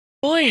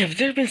Boy, have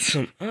there been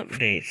some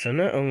updates. So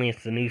not only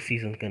is the new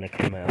season gonna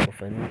come out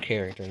with a new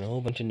character and a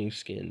whole bunch of new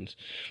skins,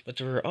 but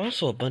there were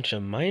also a bunch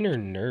of minor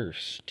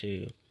nerfs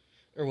too.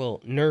 Or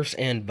well, nerfs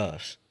and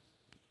buffs,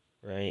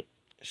 right?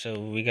 So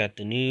we got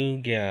the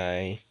new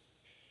guy,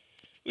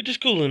 which is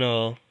cool and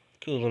all.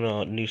 Cool and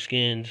all, new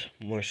skins,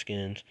 more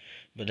skins.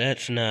 But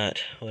that's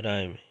not what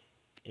I'm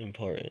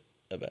important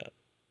about.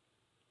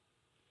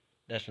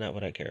 That's not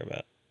what I care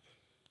about.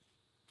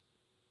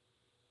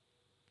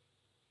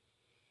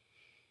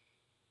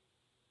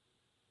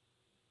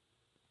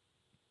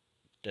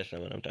 That's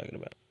not what I'm talking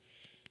about.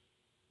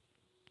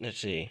 Let's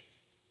see.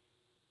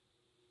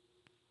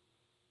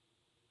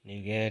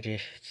 New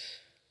gadgets.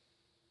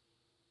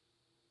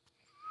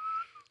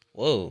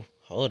 Whoa,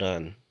 hold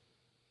on.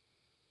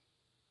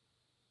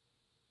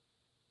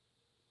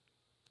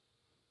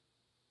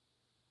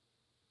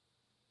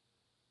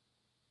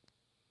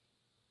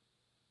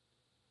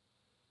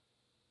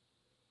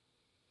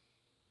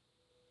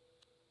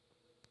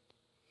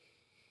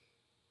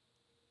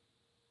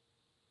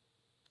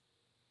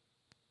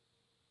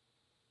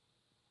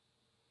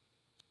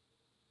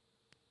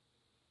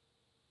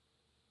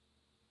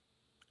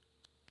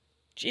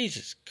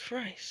 Jesus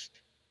Christ.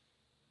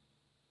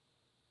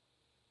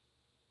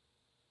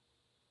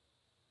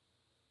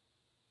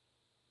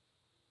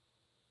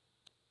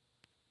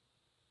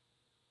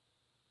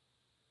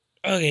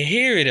 Okay,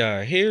 here it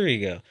are. Here we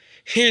go.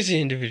 Here's the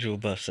individual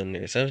buffs on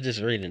there. So I was just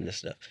reading this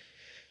stuff.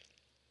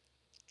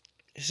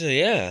 So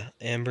yeah,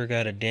 Amber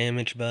got a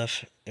damage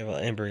buff. Well,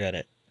 Amber got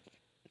a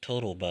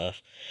total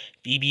buff.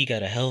 BB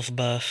got a health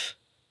buff.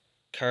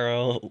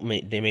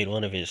 They made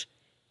one of his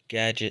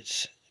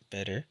gadgets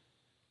better.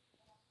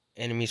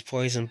 Enemies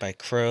poisoned by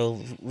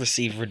Crow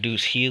receive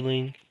reduced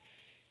healing.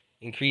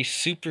 Increased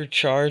super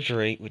charge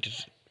rate, which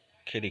is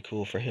pretty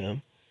cool for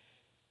him.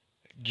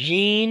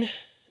 Jean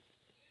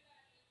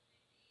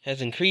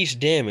has increased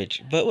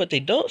damage, but what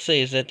they don't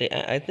say is that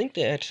I think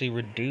they actually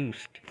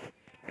reduced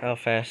how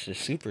fast is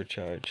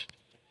supercharged.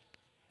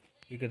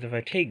 Because if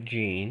I take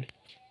Jean,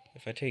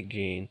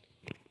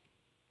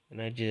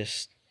 and I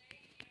just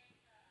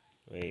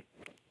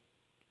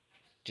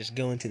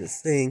go into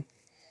this thing.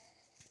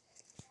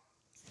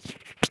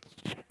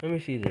 Let me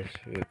see this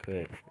real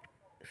quick.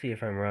 See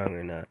if I'm wrong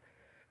or not.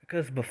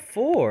 Because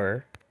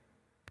before,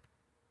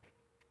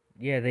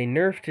 yeah, they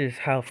nerfed his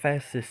how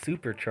fast this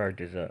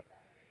supercharges up.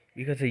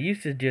 Because it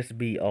used to just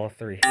be all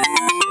three hits, and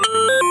then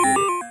you did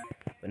it.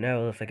 But now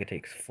it looks like it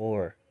takes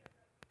 4.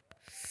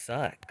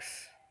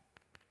 Sucks.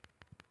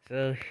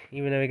 So,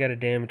 even though he got a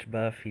damage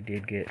buff, he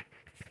did get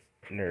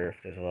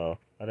nerfed as well.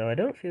 Although I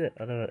don't see that,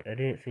 I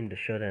didn't seem to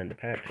show that in the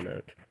patch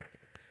notes.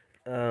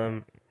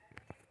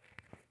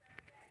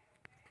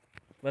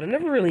 But I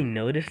never really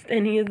noticed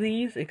any of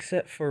these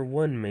except for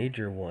one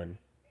major one.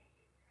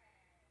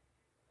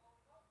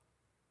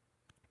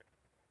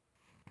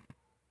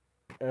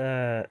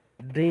 They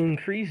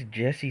increased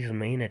Jessie's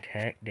main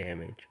attack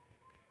damage.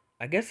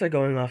 I guess they're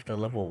going off her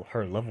level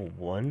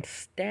 1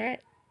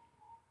 stat,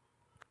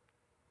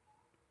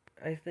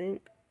 I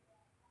think.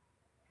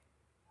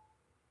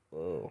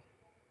 Whoa.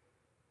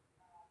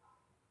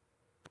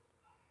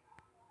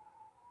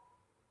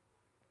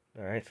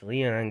 Alright, so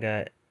Leon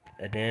got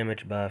a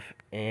damage buff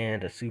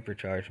and a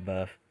supercharge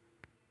buff.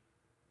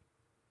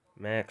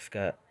 Max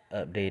got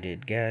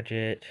updated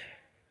gadget.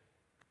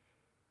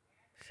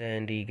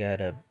 Sandy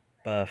got a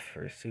buff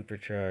for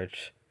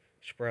supercharge.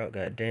 Sprout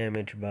got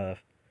damage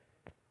buff.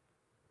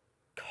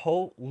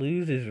 Colt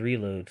loses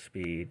reload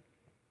speed.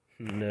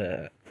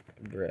 Nah,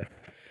 bruh.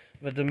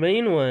 But the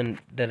main one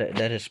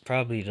that is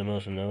probably the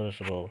most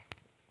noticeable,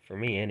 for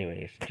me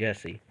anyways,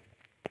 Jessie.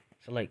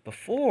 So like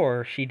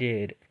before, she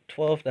did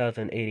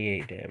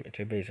 12,088 damage.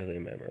 I basically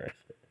memorized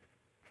it.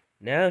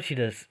 Now she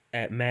does,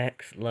 at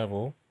max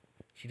level,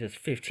 she does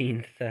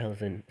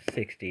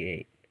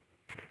 15,068.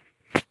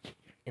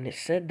 And it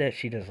said that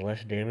she does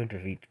less damage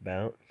with each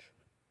bounce.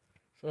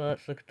 So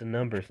let's look at the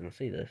numbers and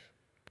see this.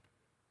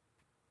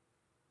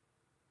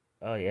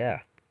 Oh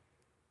yeah.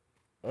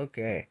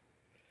 Okay.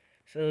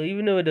 So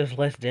even though it does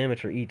less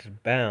damage for each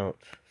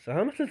bounce, so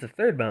how much does the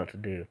third bounce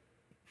do?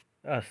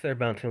 Oh, third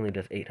bounce only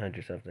does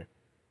 800 something.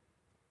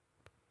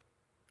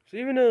 So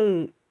even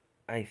though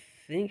I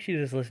think she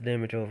does less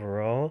damage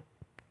overall,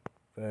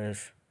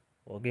 because,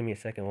 well, give me a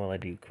second while I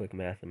do quick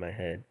math in my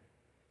head.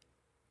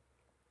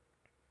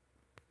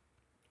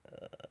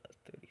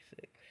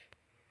 36.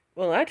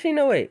 Well, actually,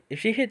 no, wait. If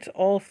she hits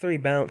all 3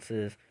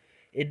 bounces,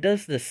 it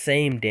does the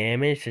same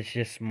damage. It's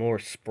just more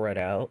spread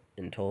out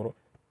in total.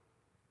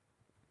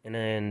 And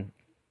then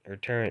her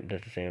turret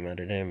does the same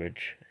amount of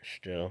damage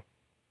still.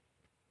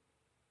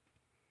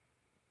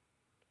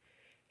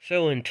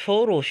 So in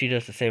total, she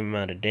does the same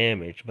amount of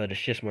damage, but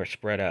it's just more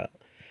spread out.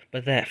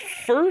 But that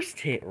first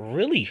hit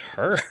really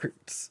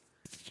hurts.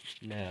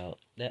 Now,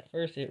 that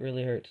first hit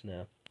really hurts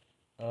now.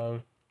 Yeah,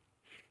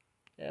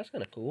 that's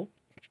kind of cool.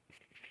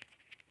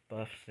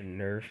 Buffs and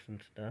nerfs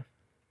and stuff.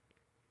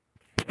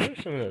 What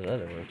are some of those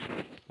other ones?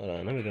 Hold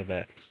on, let me go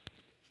back.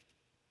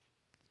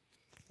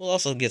 We'll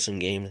also get some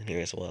games in here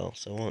as well,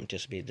 so it won't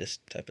just be this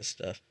type of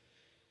stuff.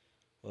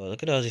 Well,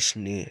 look at all these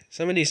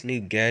some of these new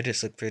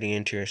gadgets look pretty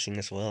interesting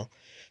as well.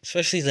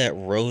 Especially that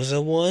Rosa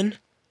one.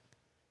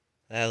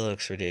 That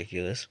looks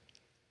ridiculous.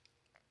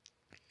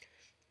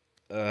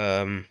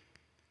 Whoa,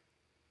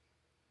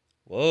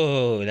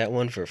 that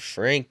one for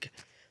Frank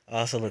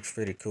also looks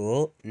pretty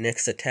cool.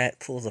 Next attack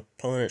pulls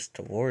opponents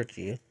towards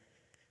you.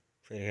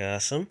 Pretty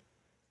awesome.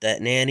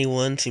 That Nanny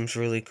one seems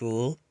really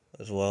cool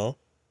as well.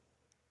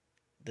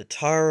 The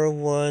Tara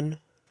one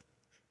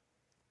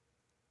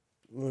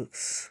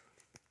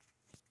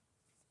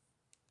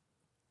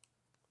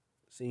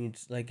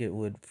seems like it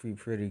would be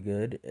pretty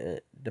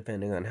good,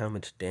 depending on how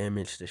much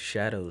damage the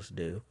shadows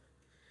do.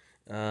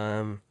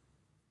 And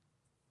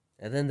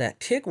then that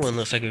tick one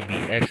looks like it would be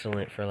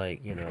excellent for,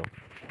 like, you know,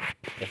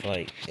 if,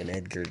 like, an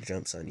Edgar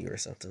jumps on you or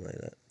something like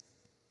that.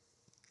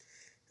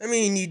 I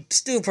mean, you'd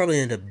still probably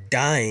end up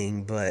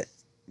dying, but,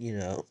 you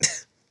know,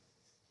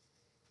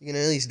 you can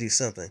at least do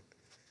something.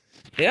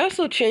 They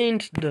also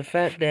changed the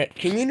fact that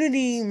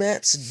community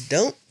maps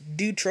don't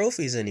do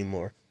trophies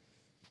anymore.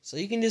 So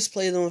you can just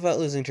play them without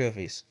losing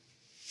trophies.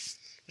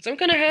 Which I'm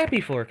kind of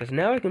happy for, because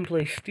now I can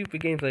play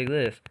stupid games like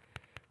this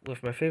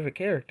with my favorite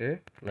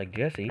character, like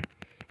Jessie,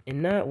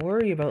 and not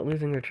worry about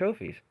losing her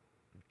trophies.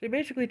 They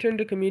basically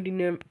turned the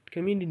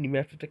community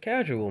maps into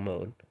casual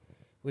mode,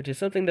 which is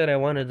something that I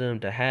wanted them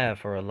to have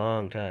for a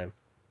long time.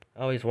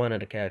 I always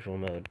wanted a casual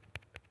mode,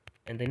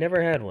 and they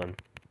never had one.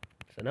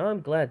 So now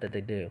I'm glad that they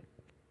do.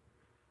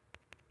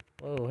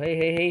 Whoa,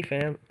 hey,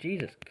 fam.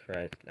 Jesus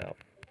Christ, no.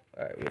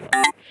 Alright, we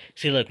lost.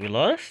 See, look, we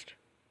lost.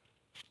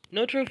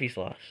 No trophies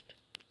lost.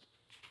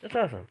 That's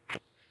awesome.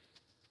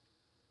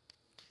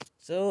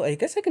 So, I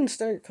guess I can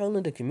start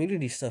calling the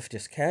community stuff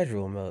just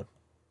casual mode.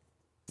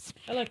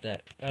 I like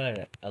that. I like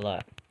that a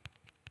lot.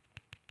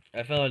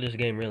 I felt like this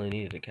game really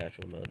needed a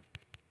casual mode.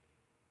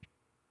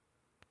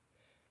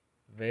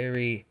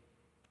 Very,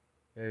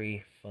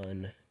 very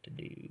fun to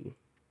do.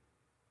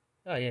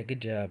 Oh yeah,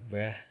 good job,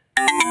 bruh.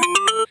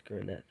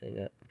 Screwing that thing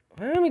up.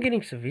 Why am I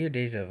getting severe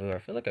deja vu? I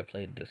feel like I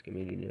played this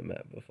community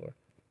map before.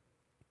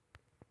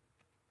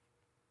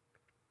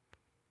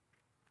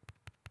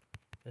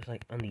 It's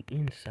like on the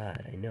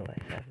inside. I know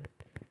I haven't.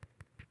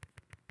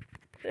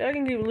 See, I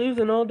can keep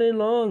losing all day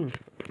long.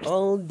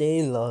 All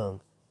day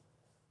long.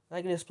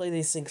 I can just play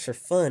these things for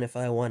fun if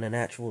I want an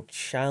actual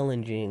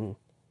challenging,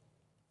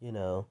 you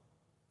know,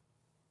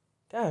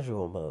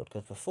 casual mode.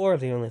 Because before,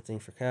 the only thing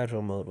for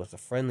casual mode was a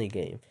friendly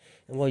game.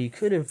 And while you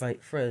could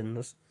invite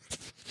friends,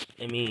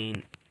 I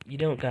mean, you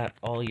don't got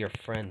all your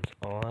friends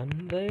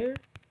on there.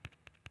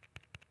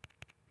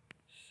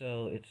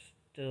 So it's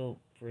still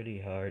pretty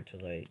hard to,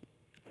 like,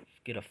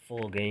 get a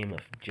full game of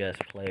just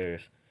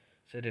players.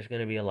 So there's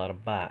going to be a lot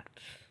of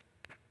bots.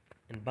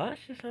 And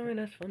bots just aren't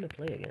as fun to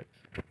play against.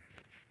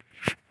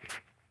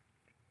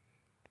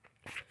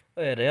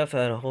 Oh yeah, they also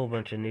had a whole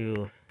bunch of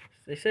new,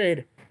 they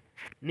said,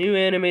 new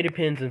animated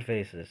pins and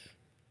faces.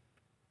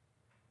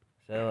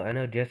 So, I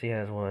know Jessie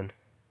has one.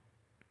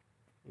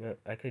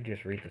 I could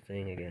just read the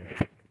thing again.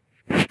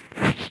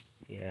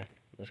 Yeah,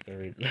 let's go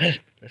read,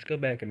 let's go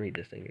back and read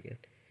this thing again.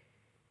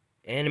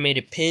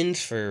 Animated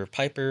pins for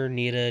Piper,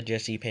 Nita,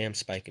 Jessie, Pam,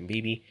 Spike, and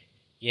BB.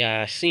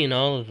 Yeah, I've seen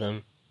all of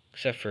them,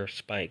 except for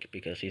Spike,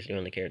 because he's the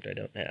only character I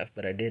don't have.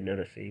 But I did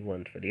notice the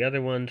ones for the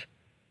other ones.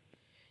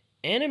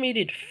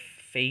 Animated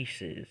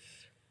faces.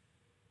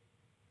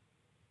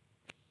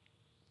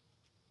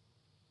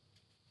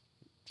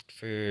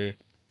 For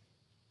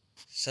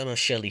some of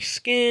Shelly's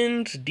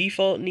skins,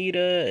 Default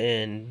Nita,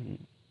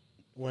 and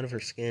one of her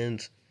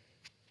skins.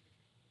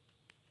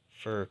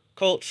 For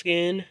Colt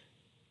skin,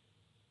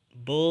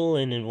 Bull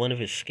and in one of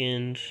his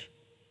skins,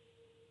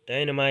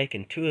 Dynamite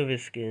and two of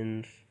his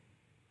skins.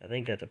 I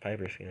think that's a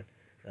Piper skin.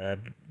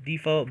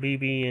 Default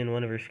BB in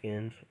one of her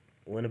skins,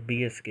 one of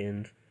Bia's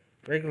skins,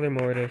 regular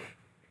Mortis,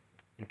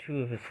 and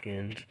two of his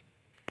skins,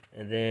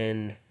 and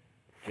then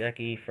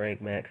Jackie,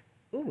 Frank, Max.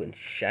 Ooh, and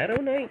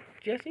Shadow Knight,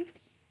 Jessie?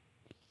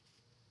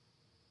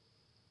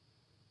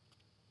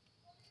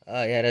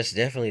 Oh, yeah, that's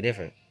definitely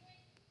different.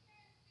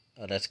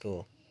 Oh, that's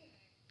cool.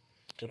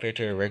 Compared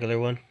to a regular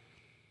one?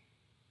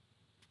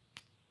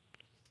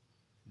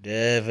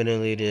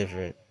 Definitely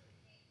different.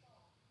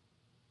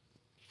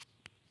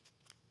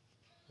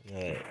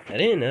 Alright, I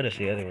didn't notice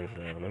the other ones,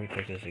 though. Let me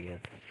check this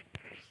again.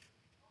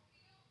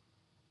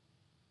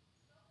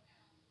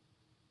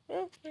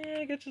 Well, yeah,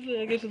 I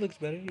guess it looks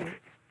better. Yeah.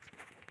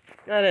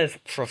 Not as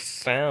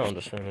profound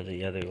as some of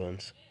the other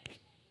ones.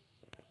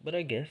 But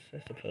I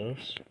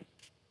suppose.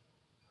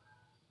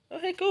 Oh,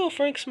 hey, cool.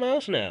 Frank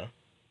smiles now.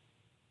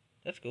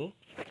 That's cool.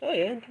 Oh,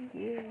 yeah.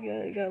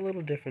 Yeah, you got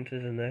little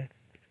differences in there.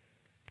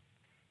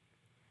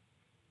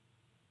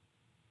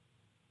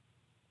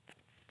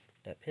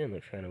 That pin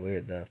looks kind of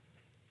weird, though.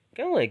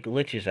 Kind of like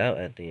glitches out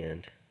at the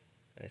end,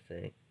 I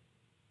think.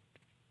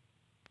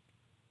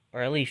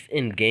 Or at least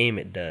in-game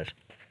it does.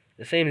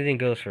 The same thing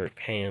goes for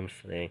Pam's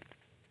thing.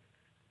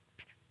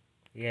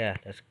 Yeah,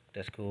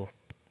 that's cool.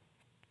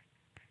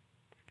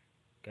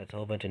 Got a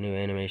whole bunch of new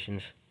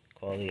animations.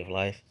 Quality of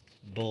life.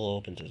 bull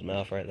opens his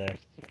mouth right there.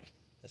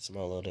 That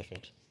small little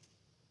difference.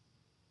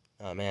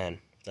 Oh man,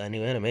 that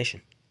new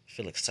animation. I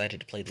feel excited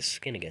to play this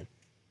skin again.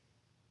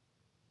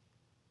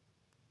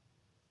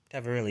 I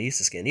haven't really used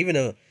the skin, even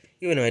though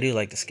I do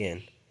like the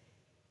skin,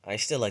 I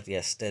still like the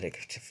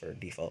aesthetic for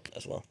default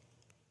as well.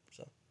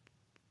 So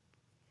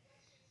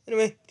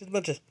anyway, just a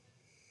bunch of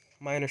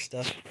minor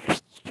stuff.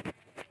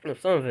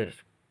 Some of it is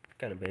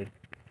kind of big.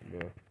 You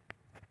know.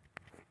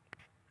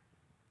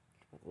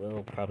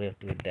 We'll probably have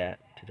to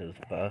adapt to those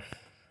buffs.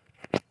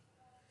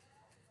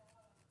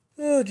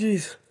 Oh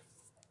jeez.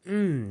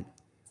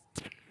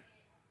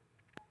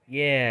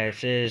 Yeah, it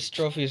says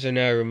trophies are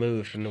now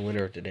removed from the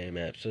winner of the day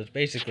map. So it's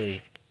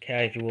basically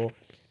casual.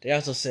 They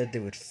also said they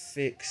would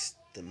fix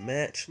the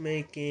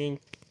matchmaking.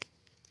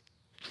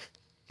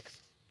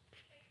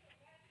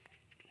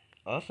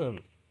 Awesome.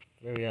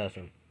 Very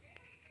awesome.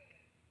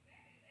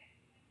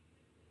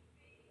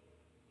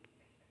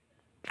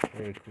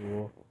 Very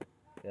cool.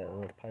 Got a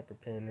little Piper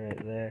pin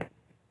right there.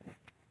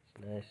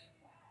 It's nice.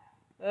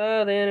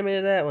 Oh, they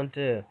animated that one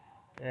too.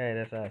 Alright,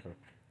 that's awesome.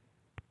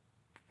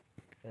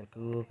 Kinda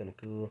cool, kinda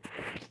cool.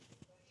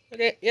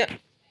 Okay, yeah.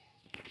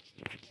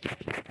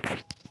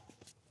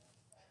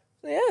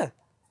 So yeah.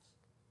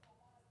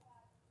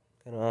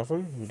 Kinda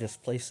awesome. We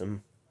just play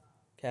some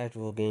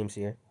casual games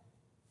here.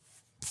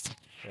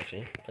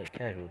 Actually, play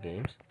casual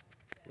games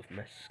with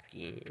my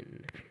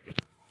skin.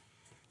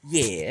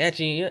 Yeah,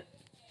 actually, yeah,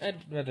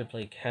 I'd rather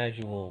play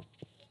casual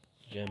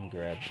gem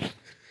grab.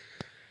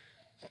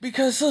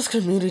 Because those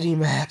community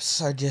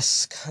maps are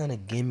just kind of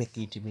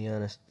gimmicky, to be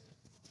honest.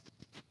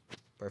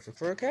 Perfect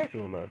for a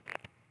casual mode.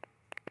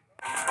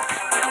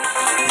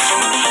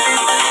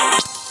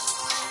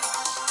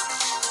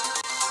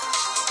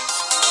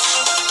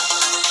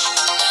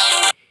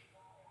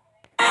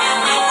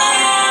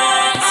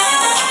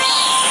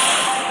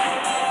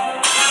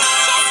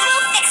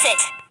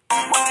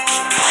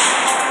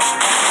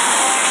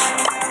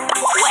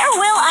 Where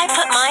will I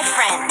put my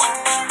friend?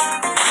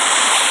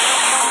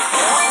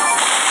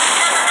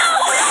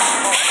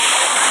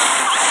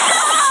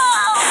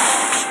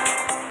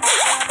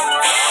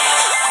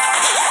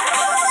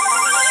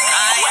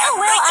 Where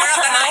will I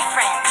put my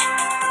friend?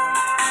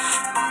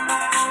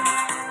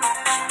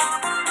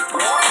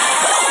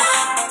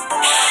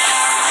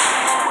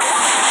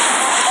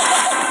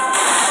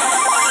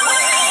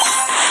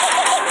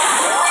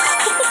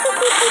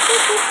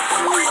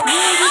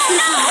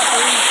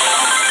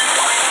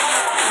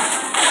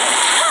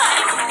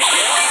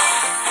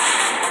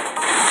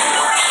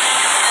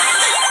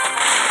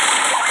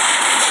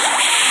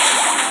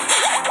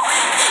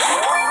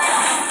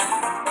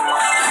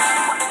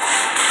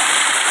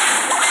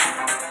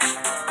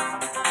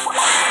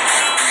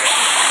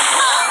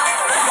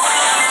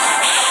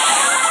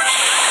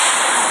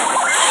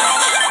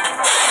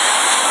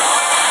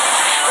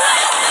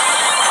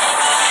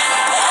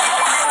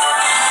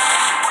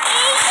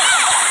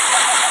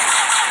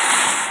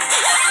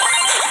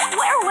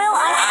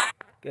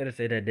 Gotta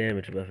say that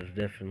damage buff is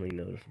definitely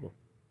noticeable.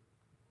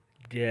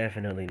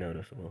 Definitely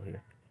noticeable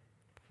here.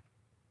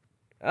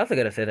 I also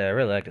gotta say that I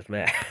really like this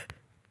map.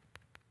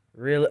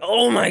 Really?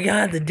 Oh my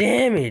god, the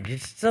damage!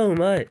 It's so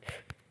much.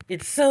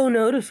 It's so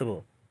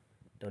noticeable.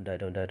 Don't die,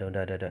 don't die, don't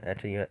die, don't die.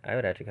 Actually, I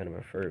would actually kind of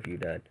prefer if you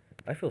died.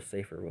 I feel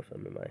safer with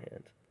them in my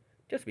hands.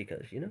 Just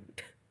because, you know?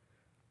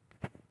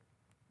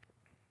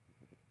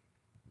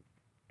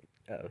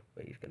 Uh-oh,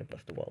 wait, he's gonna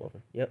bust the wall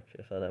open. Yep,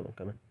 should have saw that one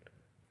coming.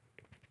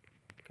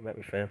 Come at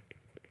me, fam.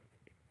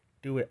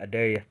 Do it, I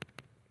dare you.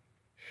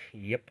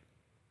 Yep.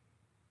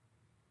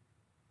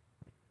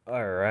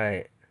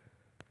 Alright.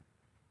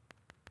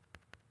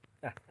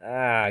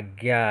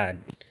 God.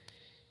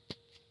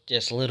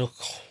 Just a little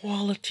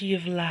quality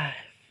of life.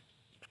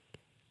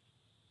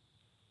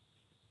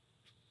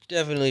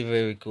 Definitely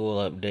very cool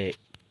update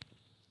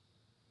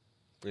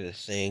for the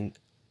thing.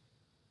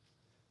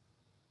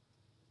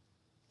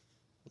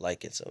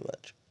 Like it so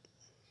much.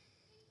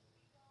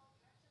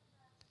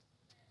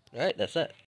 Alright, that's that.